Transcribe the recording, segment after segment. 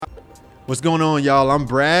What's going on, y'all? I'm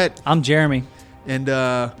Brad. I'm Jeremy. And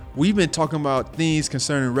we've been talking about things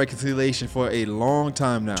concerning reconciliation for a long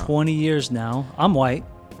time now. 20 years now. I'm white.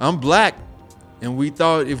 I'm black. And we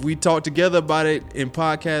thought if we talk together about it in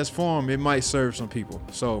podcast form, it might serve some people.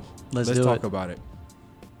 So let's talk about it.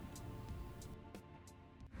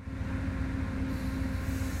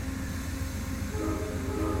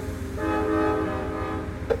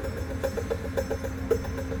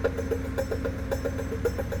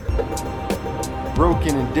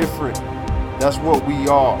 Broken and different, that's what we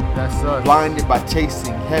are. That's us. Blinded by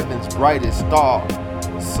chasing heaven's brightest star.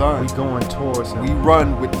 Son, We going towards him. we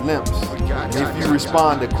run with limps. And if you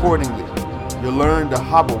respond accordingly, you'll learn to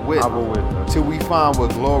hobble with us. till we find where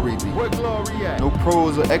glory be. Where glory at? No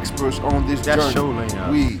pros or experts on this That's journey. your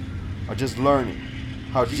lane, We are just learning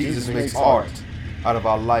how Jesus makes art out of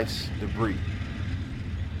our life's debris.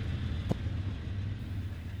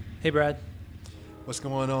 Hey, Brad. What's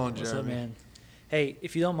going on, What's Jeremy? up, man? Hey,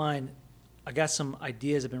 if you don't mind, I got some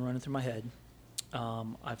ideas that have been running through my head.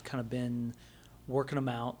 I've kind of been working them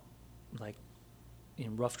out, like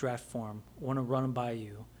in rough draft form. Want to run them by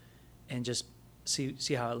you and just see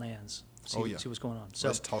how it lands. See what's going on. So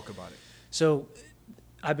Let's talk about it. So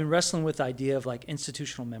I've been wrestling with the idea of like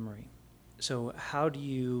institutional memory. So how do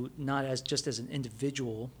you, not as just as an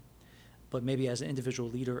individual, but maybe as an individual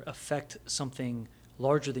leader, affect something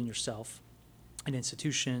larger than yourself, an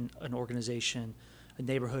institution, an organization, a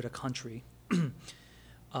neighborhood, a country,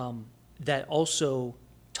 that also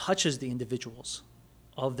touches the individuals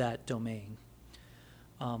of that domain?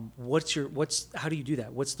 How do you do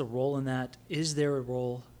that? What's the role in that? Is there a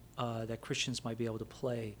role that Christians might be able to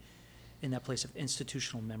play in that place of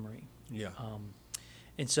institutional memory? Yeah.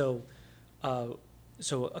 And so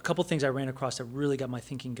a couple things I ran across that really got my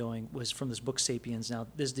thinking going was from this book Sapiens. Now,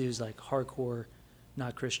 this dude's like hardcore,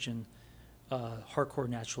 not Christian, hardcore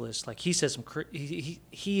naturalist. Like he says,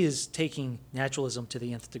 he is taking naturalism to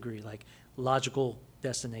the nth degree, like logical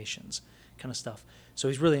destinations kind of stuff. So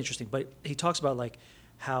he's really interesting. But he talks about like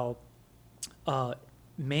how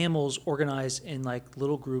mammals organize in like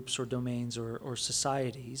little groups or domains or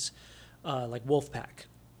societies, like wolf pack,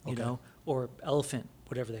 you know, or elephant,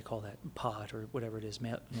 whatever they call that, pod or whatever it is,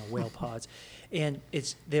 whale pods. And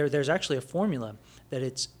it's there's actually a formula that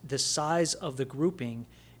it's the size of the grouping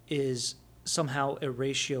is somehow a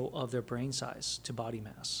ratio of their brain size to body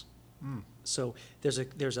mass. So there's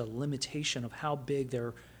a limitation of how big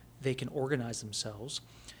they can organize themselves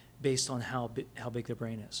based on how big their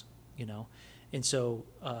brain is, you know. And so,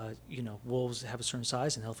 wolves have a certain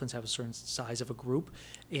size, and elephants have a certain size of a group,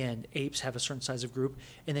 and apes have a certain size of group.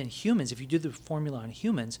 And then humans, if you do the formula on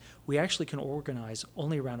humans, we actually can organize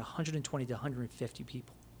only around 120 to 150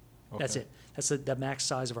 people. Okay. That's it. That's the max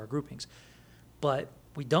size of our groupings. But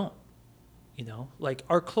we don't, you know. Like,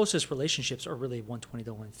 our closest relationships are really 120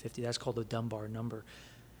 to 150. That's called the Dunbar number.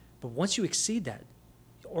 But once you exceed that,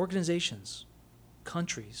 organizations,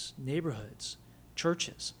 countries, neighborhoods,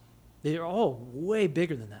 churches, they're all way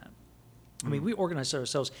bigger than that. I mean, we organize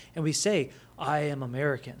ourselves and we say, "I am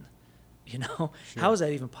American." You know, sure. How is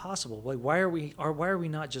that even possible? Like, why are we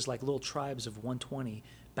not just like little tribes of 120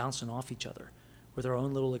 bouncing off each other with our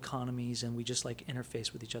own little economies, and we just like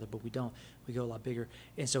interface with each other? But we don't. We go a lot bigger.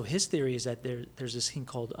 And so his theory is that there's this thing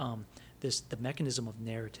called the mechanism of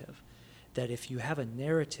narrative. That if you have a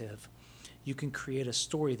narrative, you can create a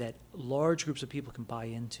story that large groups of people can buy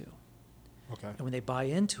into. Okay. And when they buy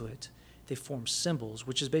into it, they form symbols,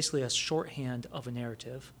 which is basically a shorthand of a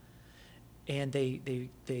narrative. And they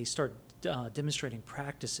start demonstrating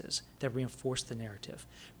practices that reinforce the narrative.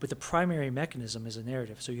 But the primary mechanism is a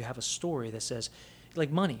narrative. So you have a story that says,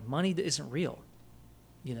 like money that isn't real.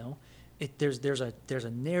 You know, there's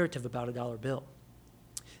a narrative about a dollar bill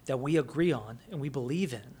that we agree on and we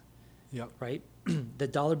believe in. Yep. Right? The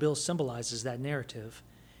dollar bill symbolizes that narrative,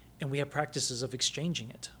 and we have practices of exchanging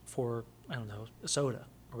it for, I don't know, a soda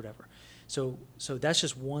or whatever. So that's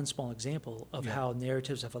just one small example of how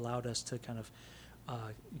narratives have allowed us to kind of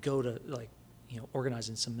go to, like, you know, organize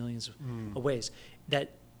in some millions of ways.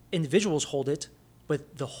 That individuals hold it,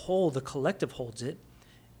 but the collective holds it,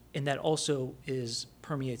 and that also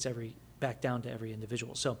permeates back down to every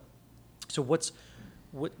individual. So what's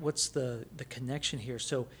the connection here?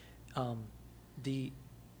 So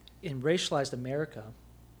in racialized America,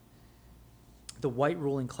 the white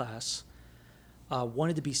ruling class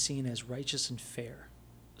wanted to be seen as righteous and fair.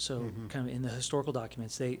 So kind of in the historical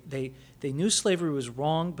documents, they knew slavery was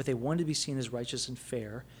wrong, but they wanted to be seen as righteous and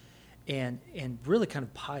fair, and really kind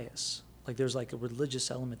of pious. Like there's like a religious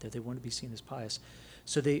element there. They wanted to be seen as pious.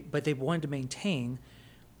 But they wanted to maintain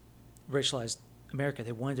racialized America.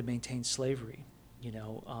 They wanted to maintain slavery.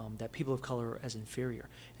 that people of color are as inferior.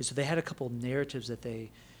 And so they had a couple of narratives that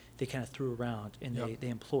they kind of threw around and they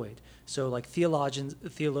employed. So like theologians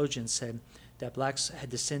said that blacks had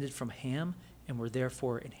descended from Ham and were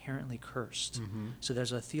therefore inherently cursed. Mm-hmm. So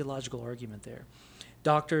there's a theological argument there.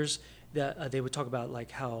 Doctors, that they would talk about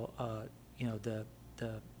like how the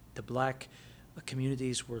black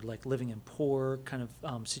communities were like living in poor kind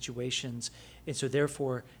of situations, and so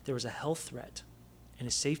therefore there was a health threat and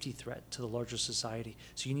a safety threat to the larger society.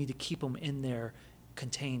 So you need to keep them in there,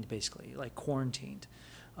 contained, basically, like quarantined.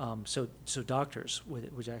 So doctors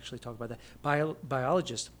would actually talk about that.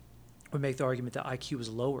 Biologists would make the argument that IQ was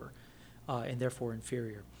lower and therefore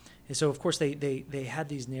inferior. And so, of course, they had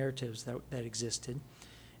these narratives that existed,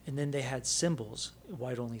 and then they had symbols,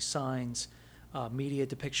 white-only signs, media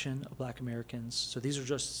depiction of black Americans. So these are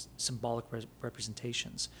just symbolic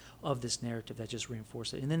representations of this narrative that just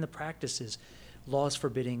reinforce it. And then the practices, laws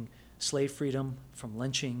forbidding slave freedom from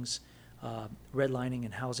lynchings, redlining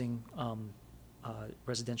and housing,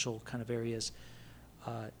 residential kind of areas.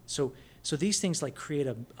 So these things like create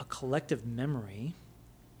a collective memory,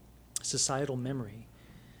 societal memory,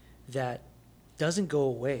 that doesn't go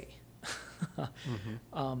away.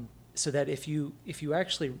 So that if you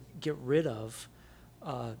actually get rid of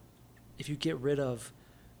the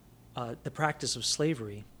practice of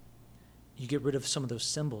slavery, you get rid of some of those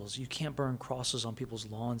symbols. You can't burn crosses on people's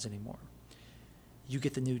lawns anymore. You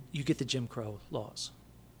get the Jim Crow laws,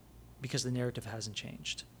 because the narrative hasn't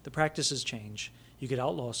changed. The practices change. You could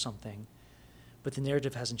outlaw something, but the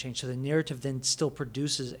narrative hasn't changed. So the narrative then still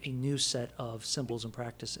produces a new set of symbols and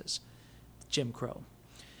practices. Jim Crow.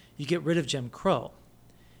 You get rid of Jim Crow,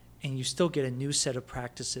 and you still get a new set of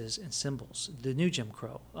practices and symbols. The new Jim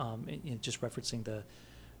Crow, just referencing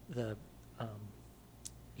the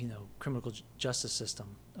criminal justice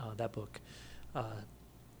system, that book.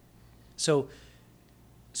 So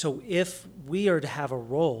if we are to have a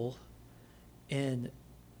role in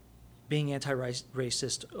being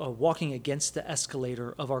anti-racist, walking against the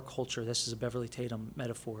escalator of our culture, this is a Beverly Tatum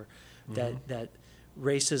metaphor, that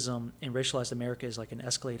racism and racialized America is like an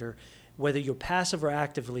escalator. Whether you're passive or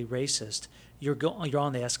actively racist, you're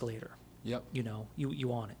on the escalator. Yep.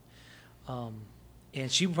 You on it.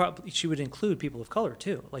 And she would include people of color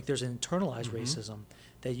too. Like there's an internalized racism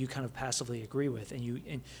that you kind of passively agree with,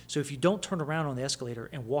 and so if you don't turn around on the escalator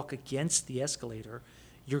and walk against the escalator,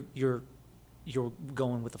 you're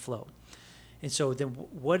going with the flow. And so then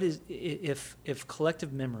what is, if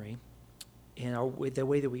collective memory and the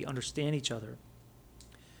way that we understand each other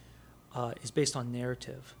is based on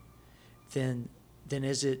narrative, then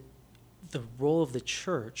is it the role of the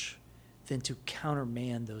church then to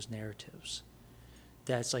countermand those narratives?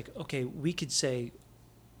 That's like, okay, we could say,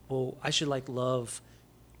 well, I should like love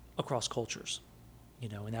across cultures,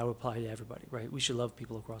 and that would apply to everybody, right? We should love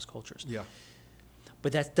people across cultures. Yeah.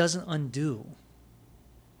 But that doesn't undo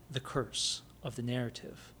the curse of the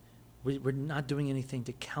narrative. We're not doing anything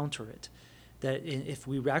to counter it. That if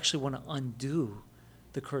we actually want to undo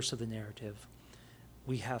the curse of the narrative,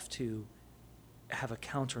 we have to have a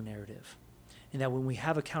counter narrative. And that when we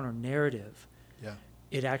have a counter narrative,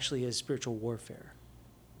 it actually is spiritual warfare,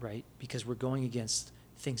 right? Because we're going against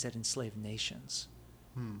things that enslave nations.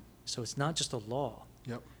 So it's not just a law.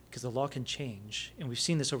 Yep. Because the law can change. And we've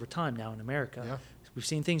seen this over time now in America. Yeah. We've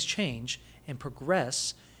seen things change and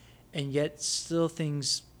progress, and yet still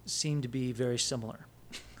things seem to be very similar,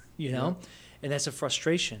 And that's a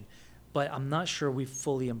frustration. But I'm not sure we've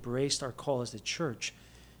fully embraced our call as the church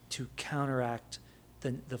to counteract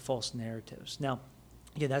the false narratives. Now,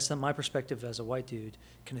 again, that's not my perspective as a white dude,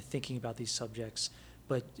 kind of thinking about these subjects,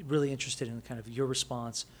 but really interested in kind of your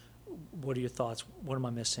response. What are your thoughts? What am I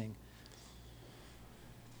missing?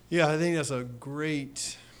 Yeah, I think that's a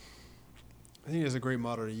great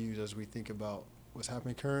model to use as we think about what's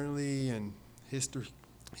happening currently and history,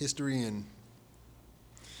 and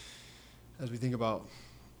as we think about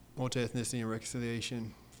multi-ethnicity and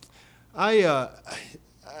reconciliation.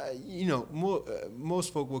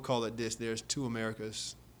 Most folk will call it this: there's two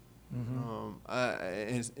Americas.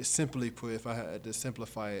 And simply put, if I had to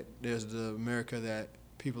simplify it, there's the America that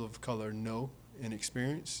people of color know and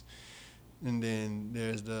experience, and then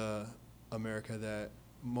there's the America that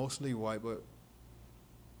mostly white, but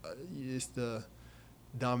it's the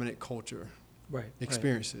dominant culture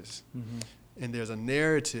experiences. And there's a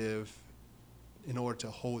narrative in order to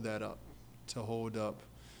hold that up, to hold up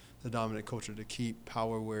the dominant culture, to keep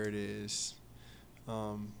power where it is,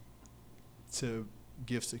 to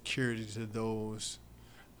give security to those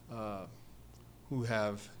who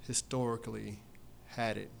have historically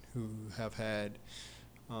had it, who have had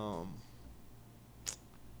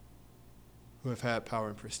who have had power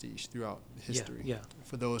and prestige throughout history. Yeah.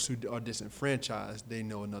 For those who are disenfranchised, they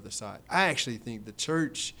know another side. I actually think the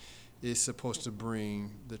church is supposed to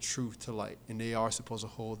bring the truth to light, and they are supposed to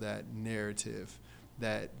hold that narrative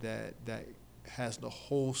that has the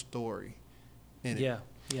whole story in it.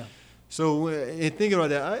 Yeah. So in thinking about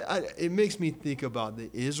that, it makes me think about the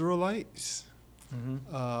Israelites,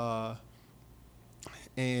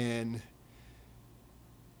 and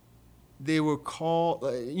they were called,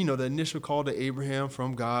 the initial call to Abraham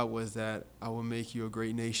from God was that I will make you a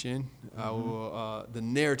great nation. I will. The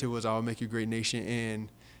narrative was I will make you a great nation,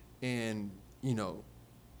 and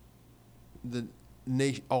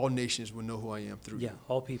all nations will know who I am through you. Yeah,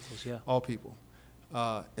 all peoples, yeah. All people.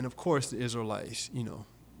 And of course the Israelites,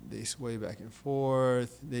 they sway back and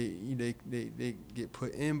forth. They get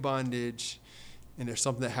put in bondage, and there's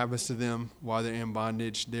something that happens to them while they're in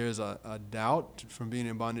bondage. There's a doubt from being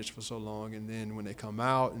in bondage for so long, and then when they come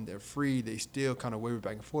out and they're free, they still kind of waver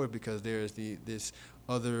back and forth because there's this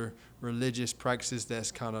other religious practices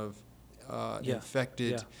that's kind of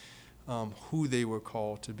infected who they were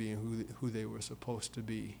called to be and who they were supposed to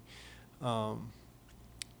be.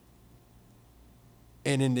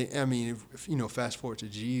 And fast forward to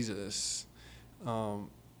Jesus,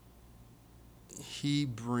 he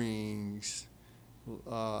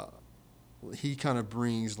kind of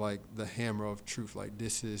brings like the hammer of truth. Like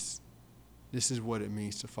this is what it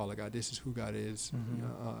means to follow God. This is who God is,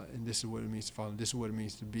 and this is what it means to follow. This is what it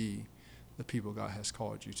means to be the people God has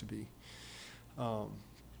called you to be.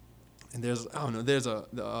 And there's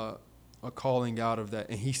a calling out of that,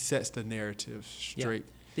 and he sets the narrative straight.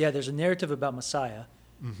 Yeah, there's a narrative about Messiah,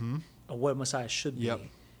 of what Messiah should be,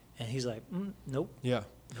 and he's like, nope. Yeah.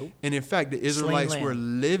 Nope. And in fact, the Israelites were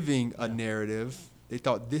living a narrative. They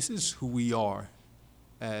thought, this is who we are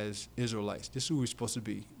as Israelites. This is who we're supposed to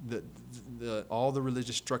be. All the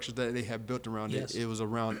religious structures that they had built around it was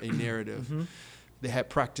around a narrative. They had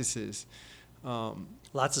practices.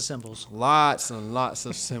 Lots of symbols. Lots and lots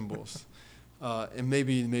of symbols. And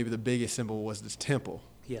maybe the biggest symbol was this temple.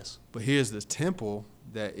 Yes. But here's this temple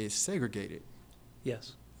that is segregated.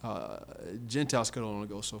 Yes. Gentiles could only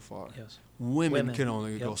go so far. Yes. Women could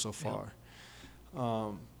only go so far.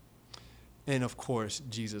 And of course,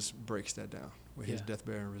 Jesus breaks that down with his death,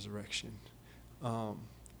 burial, and resurrection. And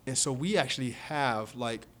so we actually have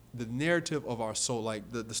like the narrative of our soul,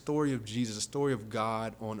 like the story of Jesus, the story of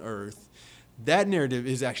God on earth. That narrative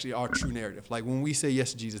is actually our true narrative. Like when we say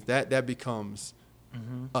yes to Jesus, that becomes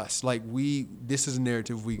us. Like this is a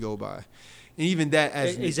narrative we go by. And even that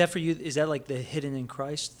is that for you? Is that like the hidden in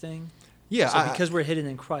Christ thing? Yeah. So because we're hidden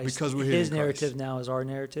in Christ, his narrative now is our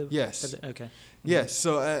narrative? Yes. Okay. Yes.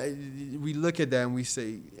 So we look at that and we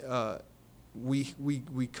say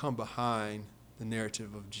we come behind the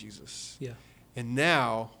narrative of Jesus. Yeah. And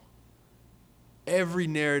now every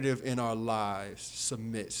narrative in our lives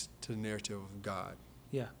submits to the narrative of God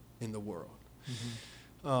in the world.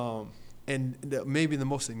 And maybe the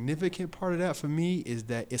most significant part of that for me is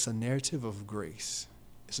that it's a narrative of grace.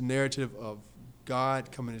 It's a narrative of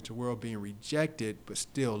God coming into the world, being rejected, but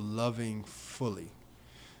still loving fully.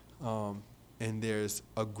 And there's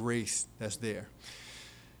a grace that's there.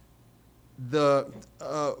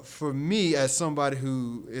 For me, as somebody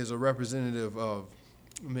who is a representative of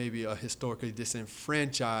maybe a historically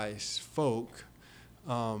disenfranchised folk,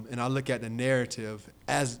 and I look at the narrative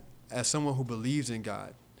as someone who believes in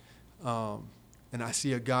God, and I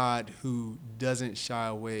see a God who doesn't shy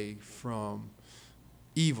away from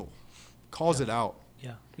evil, calls it out,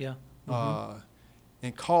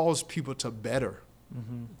 and calls people to better,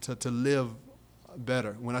 to live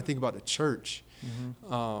better. When I think about the church,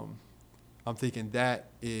 I'm thinking that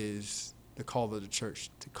is the call of the church,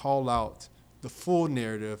 to call out the full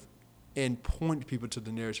narrative and point people to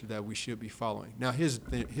the narrative that we should be following. Now, here's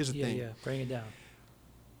the thing. Yeah, bring it down.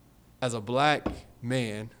 As a black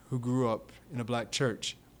man who grew up in a black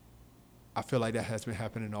church, I feel like that has been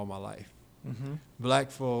happening all my life. Black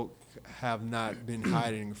folk have not been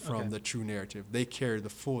hiding from the true narrative. They carry the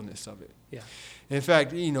fullness of it. Yeah. In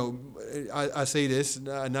fact, I say this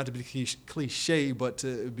not to be cliche, but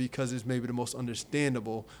because it's maybe the most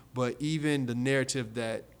understandable. But even the narrative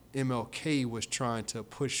that MLK was trying to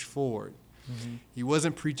push forward, he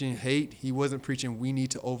wasn't preaching hate. He wasn't preaching we need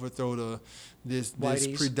to overthrow this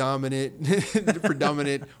predominant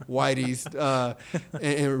whiteys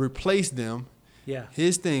and replace them. Yeah.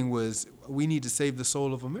 His thing was we need to save the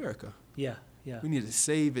soul of America. Yeah. We need to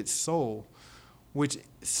save its soul, which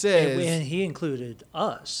says, and he included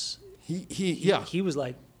us. He was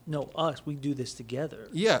like, no, us. We do this together.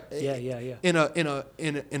 Yeah. In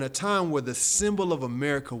In a time where the symbol of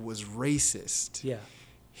America was racist. Yeah.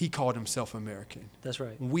 he called himself American. That's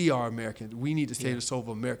right. We are Americans. We need to save Yeah. the soul of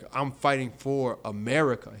America. I'm fighting for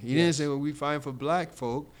America. He didn't Yes. say, well, we fighting for black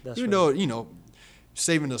folk. That's Even right. though,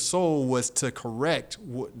 saving the soul was to correct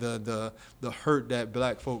the hurt that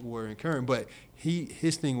black folk were incurring. But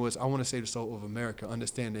his thing was, I want to save the soul of America,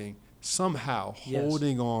 understanding somehow, Yes.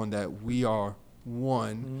 holding on that we are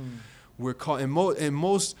one. Mm. We're called, and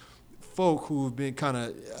most folk who've been kind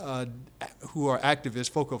of, who are activists,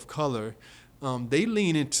 folk of color, they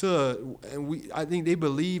lean into, and I think they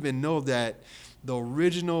believe and know that the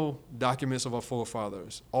original documents of our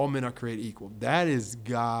forefathers, all men are created equal. That is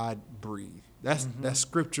God breathed. That's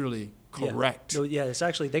scripturally correct. Yeah, it's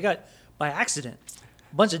actually, they got, by accident,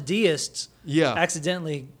 a bunch of deists Yeah.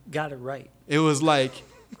 accidentally got it right. It was like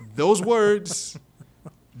those words,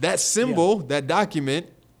 that symbol, that document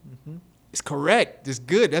is correct. It's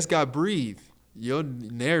good. That's God breathed. Your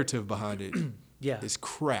narrative behind it Yeah. is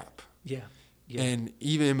crap. Yeah. Yeah. And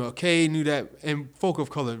even MLK knew that, and folk of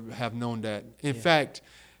color have known that. In fact,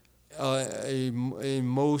 in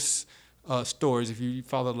most stories, if you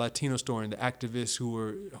follow the Latino story and the activists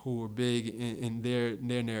who were big in their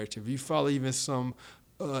narrative, you follow even some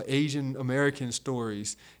Asian American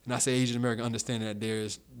stories, and I say Asian American, understanding that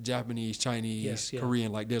there's Japanese, Chinese, Yes, yeah.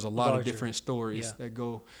 Korean, like there's a lot of Larger. different stories Yeah. that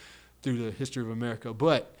go through the history of America.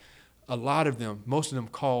 But a lot of them, most of them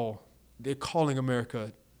they're calling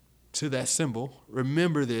America to that symbol.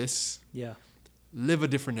 Remember this. Yeah. Live a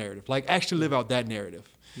different narrative. Like actually live out that narrative.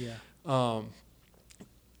 Yeah.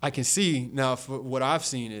 I can see now. What I've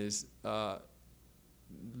seen is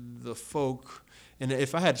the folk, and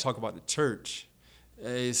if I had to talk about the church,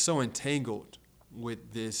 is so entangled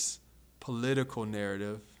with this political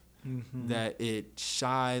narrative that it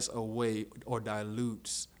shies away or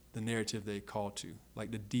dilutes the narrative they call to,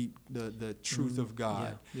 like the truth of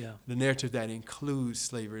God, Yeah. the narrative that includes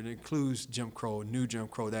slavery, it includes Jim Crow, new Jim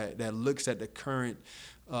Crow, that looks at the current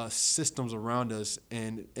systems around us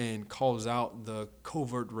and calls out the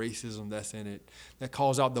covert racism that's in it, that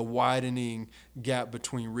calls out the widening gap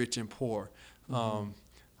between rich and poor.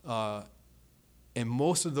 And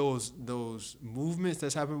most of those movements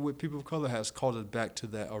that's happened with people of color has called us back to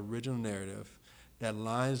that original narrative that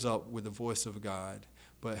lines up with the voice of God,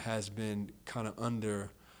 but has been kind of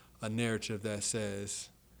under a narrative that says,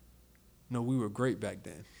 no, we were great back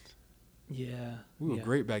then. Yeah. We were yeah.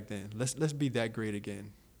 great back then. Let's be that great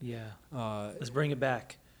again. Yeah. Uh, Let's bring it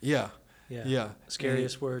back. yeah. Yeah. Yeah.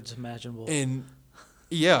 Scariest words imaginable. And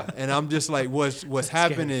I'm just like, what's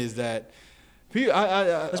happened is that people,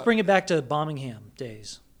 Let's bring it back to Birmingham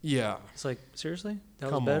days. yeah. It's like, seriously?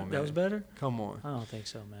 That Come was better? on, That was man. better? Come on. I don't think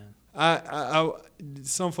so, man.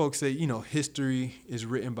 Some folks say, history is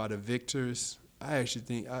written by the victors. I actually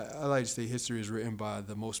think, I like to say history is written by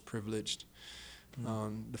the most privileged,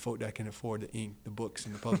 the folk that can afford the ink, the books,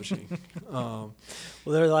 and the publishing. Well,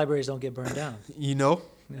 their libraries don't get burned down. There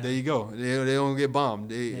Yeah. you go. They don't get bombed.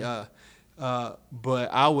 But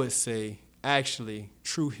I would say, actually,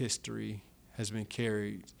 true history has been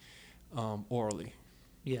carried orally.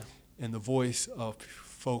 Yeah. And the voice of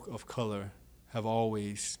folk of color have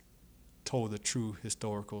always told the true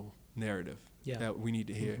historical narrative Yeah. that we need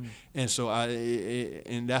to hear. And so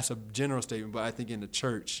and that's a general statement, but I think in the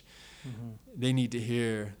church, they need to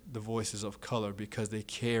hear the voices of color because they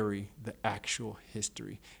carry the actual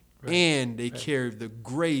history. Right. And they carry the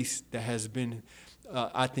grace that has been,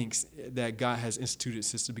 I think, that God has instituted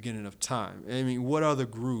since the beginning of time. I mean, what other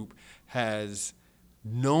group has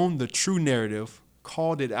known the true narrative,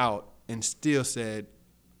 called it out, and still said,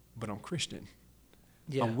 but I'm Christian.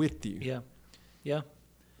 Yeah. I'm with you. Yeah. Yeah.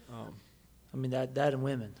 I mean, that and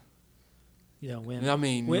women. Women. And I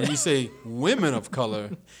mean, when you say women of color,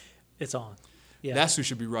 It's on. Yeah. that's who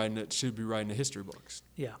should be writing the history books.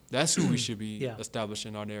 yeah. That's who we should be Yeah.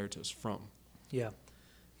 establishing our narratives from. Yeah.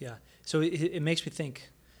 Yeah. So it makes me think,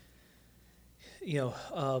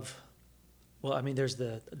 there's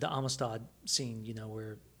the Amistad scene,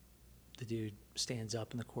 where the dude stands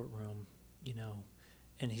up in the courtroom,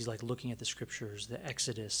 and he's like looking at the scriptures, the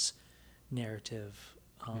Exodus narrative,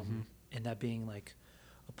 and that being like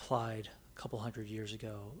applied a couple hundred years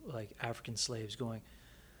ago, like African slaves going,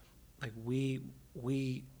 like we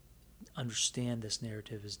understand this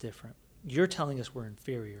narrative is different. You're telling us we're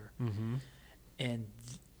inferior,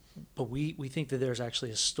 but we think that there's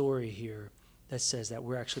actually a story here that says that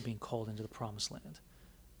we're actually being called into the promised land,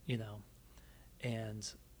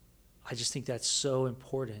 and I just think that's so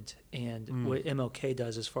important. And what MLK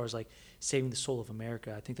does as far as like saving the soul of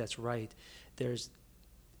America, I think that's right.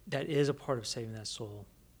 That is a part of saving that soul,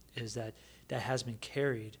 is that has been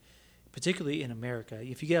carried, particularly in America,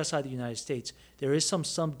 if you get outside the United States, there is some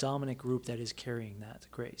dominant group that is carrying that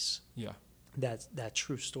grace, Yeah. that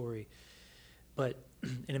true story. But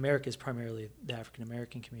in America, it's primarily the African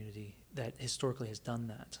American community that historically has done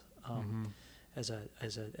that as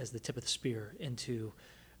the tip of the spear into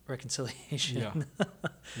reconciliation.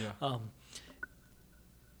 Yeah.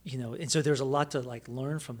 You know, and so there's a lot to like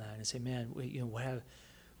learn from that and say, man, you know,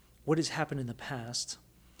 what has happened in the past?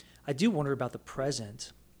 I do wonder about the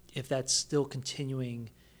present, if that's still continuing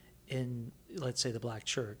in, let's say, the Black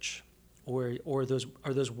church, or are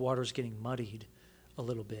those waters getting muddied a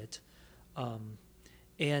little bit,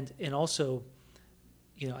 and also,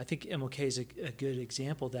 you know, I think MLK is a good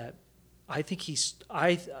example that I think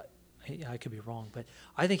I could be wrong, but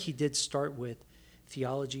I think he did start with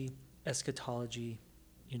theology, eschatology,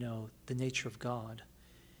 you know, the nature of God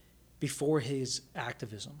before his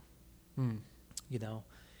activism, you know.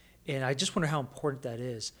 And I just wonder how important that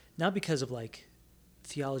is, not because of like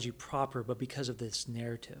theology proper, but because of this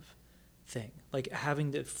narrative thing, like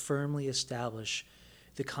having to firmly establish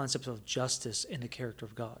the concept of justice in the character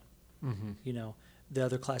of God. You know, the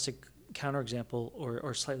other classic counterexample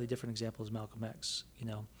or slightly different example is Malcolm X, you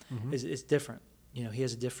know, is different. You know, he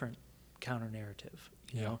has a different counter narrative,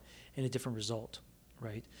 you know, and a different result,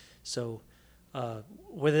 right? So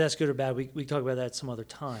whether that's good or bad, we can talk about that some other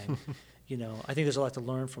time. You know, I think there's a lot to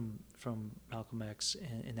learn from Malcolm X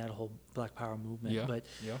and that whole Black Power movement. Yeah. But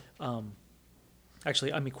Yeah.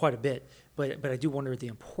 actually, I mean, quite a bit. But I do wonder the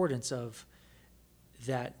importance of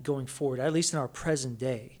that going forward, at least in our present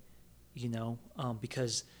day, you know,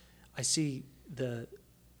 because I see I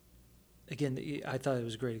thought it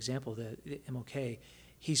was a great example that MLK,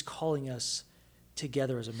 he's calling us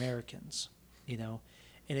together as Americans, you know,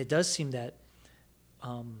 and it does seem that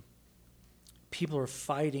people are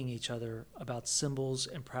fighting each other about symbols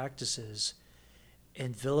and practices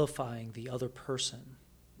and vilifying the other person,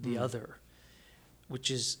 the other, which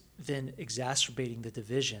is then exacerbating the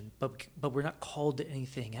division. But we're not called to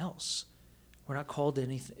anything else. We're not called to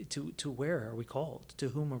anything. To where are we called? To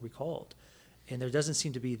whom are we called? And there doesn't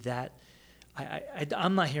seem to be that.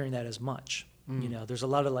 I'm not hearing that as much. You know, there's a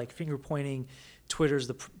lot of like finger pointing. Twitter's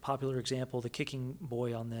the popular example. The kicking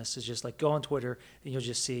boy on this is just like go on Twitter and you'll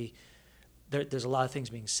just see there's a lot of things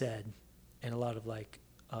being said and a lot of like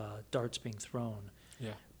darts being thrown.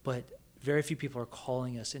 Yeah. But very few people are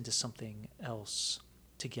calling us into something else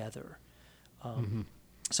together.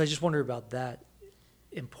 So I just wonder about that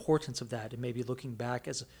importance of that, and maybe looking back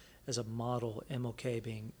as a model, MLK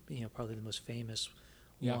being, you know, probably the most famous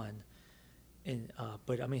one. And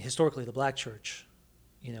but I mean, historically, the Black church,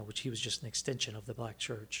 you know, which he was just an extension of the Black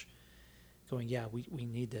church, going, yeah, we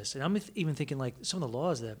need this. And I'm even thinking like some of the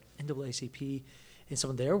laws that NAACP and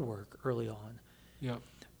some of their work early on. Yeah.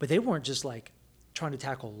 But they weren't just like trying to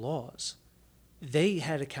tackle laws. They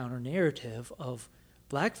had a counter narrative of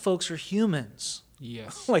Black folks are humans.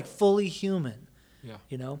 Yes. Like fully human. Yeah.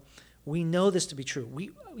 You know, we know this to be true.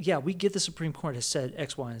 We get the Supreme Court has said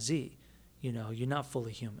X, Y, and Z. You know, you're not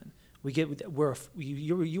fully human.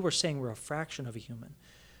 You were saying we're a fraction of a human,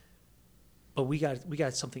 but we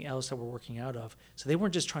got something else that we're working out of. So they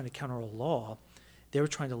weren't just trying to counter a law; they were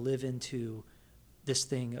trying to live into this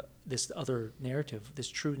thing, this other narrative, this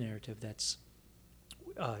true narrative that's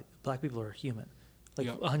Black people are human, like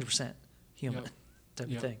 100% human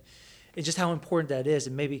type of thing. And just how important that is,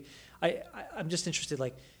 and maybe I'm just interested,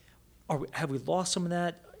 like, have we lost some of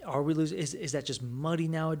that? Are we losing? Is that just muddy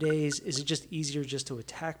nowadays? Is it just easier just to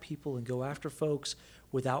attack people and go after folks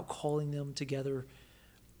without calling them together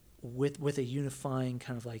with a unifying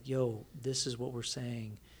kind of like, yo, this is what we're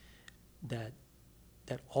saying that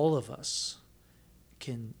all of us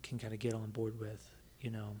can kind of get on board with, you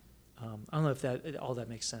know? I don't know if all that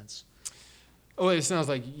makes sense. Oh, it sounds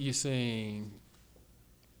like you're saying,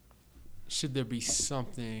 should there be some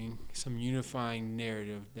unifying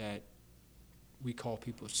narrative that we call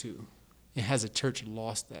people to? And has the church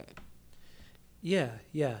lost that? Yeah.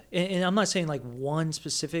 And I'm not saying like one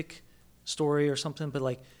specific story or something, but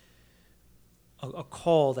like a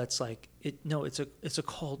call that's like it's a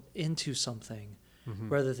call into something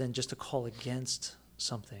rather than just a call against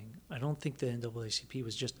something. I don't think the NAACP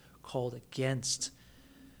was just called against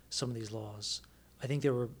some of these laws. I think they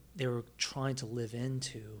were trying to live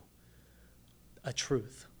into a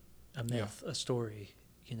truth, a myth, a story,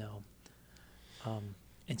 you know.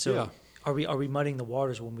 And so are we muddying the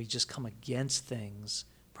waters when we just come against things,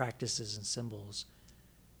 practices and symbols,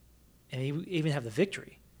 and even have the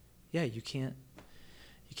victory? Yeah, you can't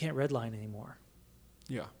redline anymore.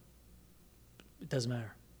 Yeah. It doesn't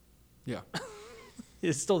matter. Yeah.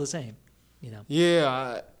 It's still the same, you know.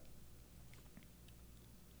 Yeah.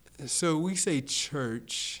 So we say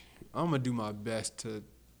church. I'm gonna do my best to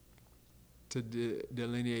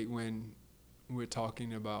delineate when we're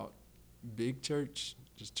talking about big church,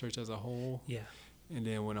 just church as a whole, Yeah. and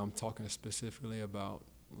then when I'm talking specifically about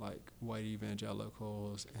like white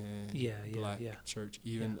evangelicals and Yeah, black yeah. church,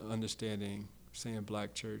 even understanding saying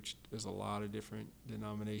black church, there's a lot of different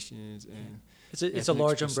denominations and It's a ethnic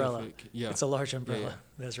large umbrella. specific- Yeah, It's a large umbrella. yeah.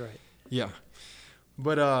 That's right. yeah.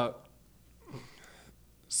 But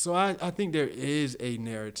so I think there is a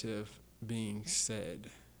narrative being said,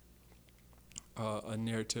 a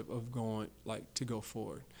narrative of going like to go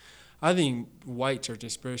forward. I think white church,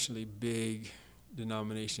 especially big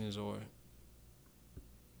denominations or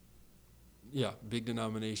big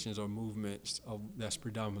denominations or movements that's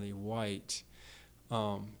predominantly white,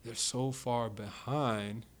 they're so far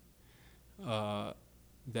behind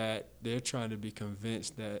that they're trying to be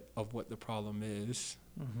convinced that of what the problem is,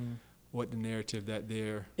 Hmm. what the narrative that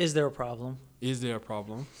Is there a problem? is there a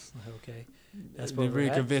problem. Okay. That's where They're we're really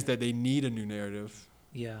at. convinced that they need a new narrative.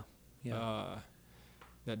 Yeah. Yeah.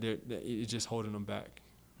 That it's just holding them back.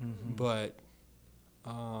 Mhm. But,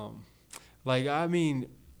 like, I mean,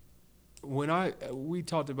 we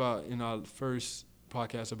talked about in our first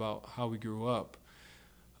podcast about how we grew up.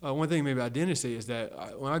 One thing maybe I didn't say is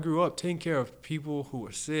that when I grew up, taking care of people who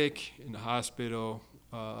were sick in the hospital,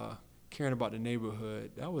 caring about the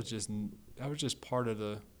neighborhood, that was just part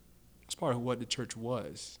of what the church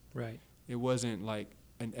was. Right. It wasn't like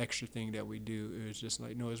an extra thing that we do. It was just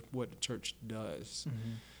like, no, it's what the church does.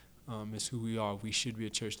 Mhm. It's who we are. We should be a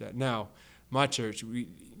church that. Now, my church,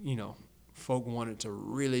 folk wanted to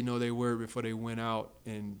really know their word before they went out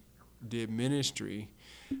and did ministry.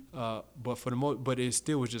 But it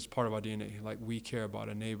still was just part of our DNA. Like, we care about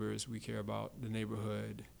our neighbors. We care about the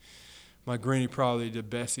neighborhood. My granny, probably the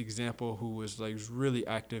best example, who was like really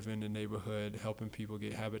active in the neighborhood, helping people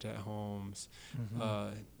get habitat homes,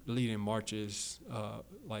 Mhm. leading marches,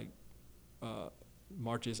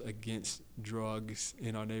 marches against drugs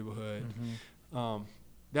in our neighborhood. Mhm.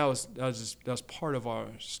 That was part of our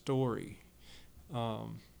story.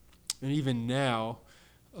 And even now,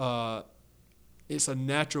 it's a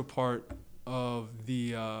natural part of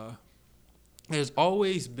the. There's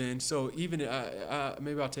always been, so even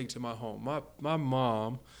maybe I'll take it to my home. My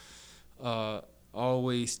mom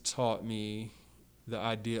always taught me the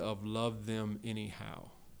idea of love them anyhow,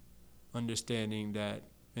 understanding that,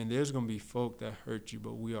 and there's gonna be folk that hurt you,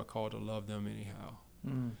 but we are called to love them anyhow.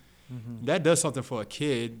 Mm. Mhm. That does something for a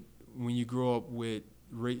kid when you grow up with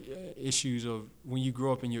when you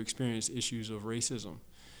grow up and you experience issues of racism.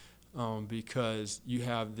 Because you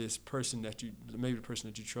have this person maybe the person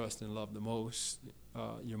that you trust and love the most,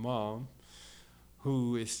 your mom,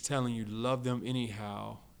 who is telling you to love them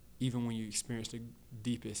anyhow, even when you experience the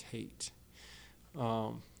deepest hate.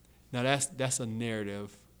 Now that's a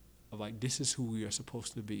narrative of like, this is who we are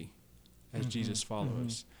supposed to be as Jesus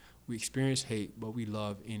followers. We experience hate, but we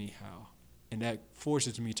love anyhow. And that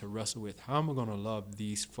forces me to wrestle with, how am I going to love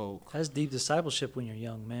these folk? That's deep discipleship when you're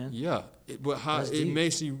young, man. Yeah, but how That's it deep.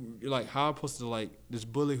 makes you like, how I'm supposed to, like, this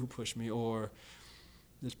bully who pushed me, or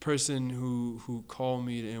this person who called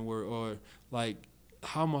me the N-word, or like,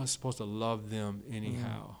 how am I supposed to love them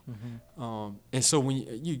anyhow? Mhm. And so when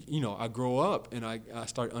I grow up and I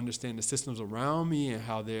start understanding the systems around me and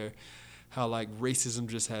how like racism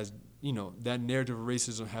just has, that narrative of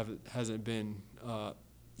racism hasn't been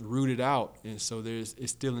rooted out, and so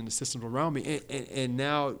it's still in the systems around me, and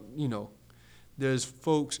now there's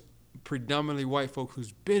folks, predominantly white folk,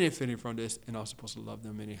 who's benefiting from this, and I'm supposed to love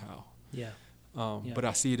them anyhow. Yeah. But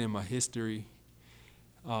I see it in my history,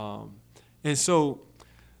 and so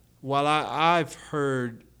while I've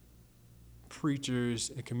heard preachers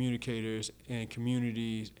and communicators and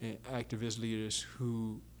communities and activist leaders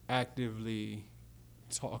who actively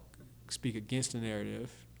speak against the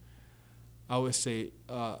narrative, I would say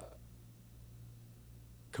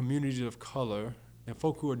communities of color and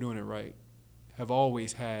folk who are doing it right have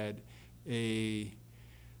always had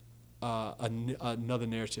another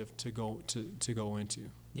narrative to go into,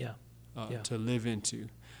 Yeah. to live into.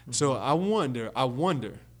 So I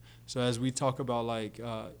wonder. So as we talk about, like,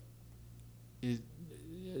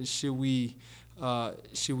 should we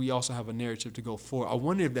also have a narrative to go forward? I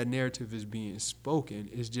wonder if that narrative is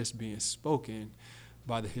just being spoken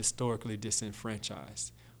by the historically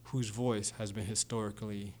disenfranchised, whose voice has been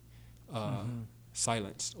historically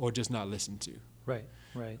silenced or just not listened to. Right.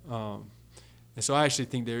 And so I actually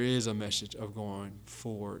think there is a message of going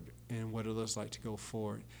forward and what it looks like to go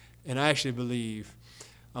forward. And I actually believe,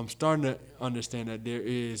 I'm starting to understand that there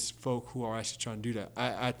is folk who are actually trying to do that.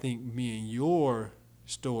 I think me and your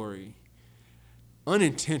story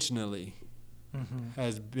unintentionally Mm-hmm.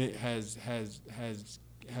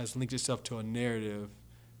 has linked itself to a narrative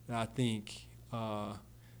that I think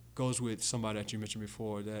goes with somebody that you mentioned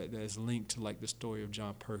before, that is linked to like the story of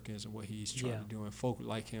John Perkins and what he's tried to do, and folk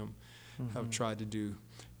like him have tried to do.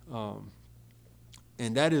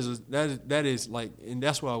 And that is like, and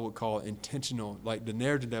that's what I would call intentional. Like the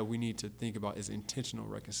narrative that we need to think about is intentional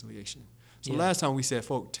reconciliation. So last time we said,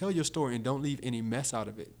 folk, tell your story and don't leave any mess out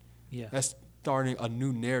of it. Yeah. That's starting a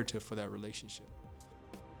new narrative for that relationship.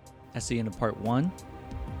 That's the end of part 1.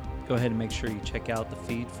 Go ahead and make sure you check out the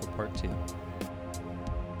feed for part 2.